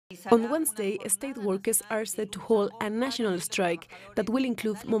On Wednesday, state workers are set to hold a national strike that will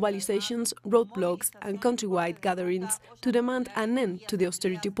include mobilizations, roadblocks and countrywide gatherings to demand an end to the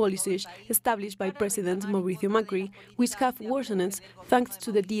austerity policies established by President Mauricio Macri, which have worsened thanks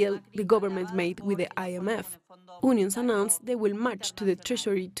to the deal the government made with the IMF. Unions announced they will march to the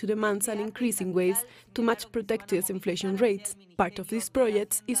Treasury to demand an increase in wages to match protected inflation rates. Part of these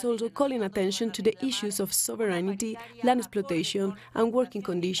projects is also calling attention to the issues of sovereignty, land exploitation and working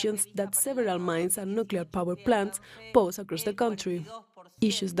conditions that several mines and nuclear power plants pose across the country,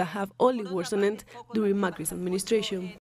 issues that have only worsened during Macri's administration.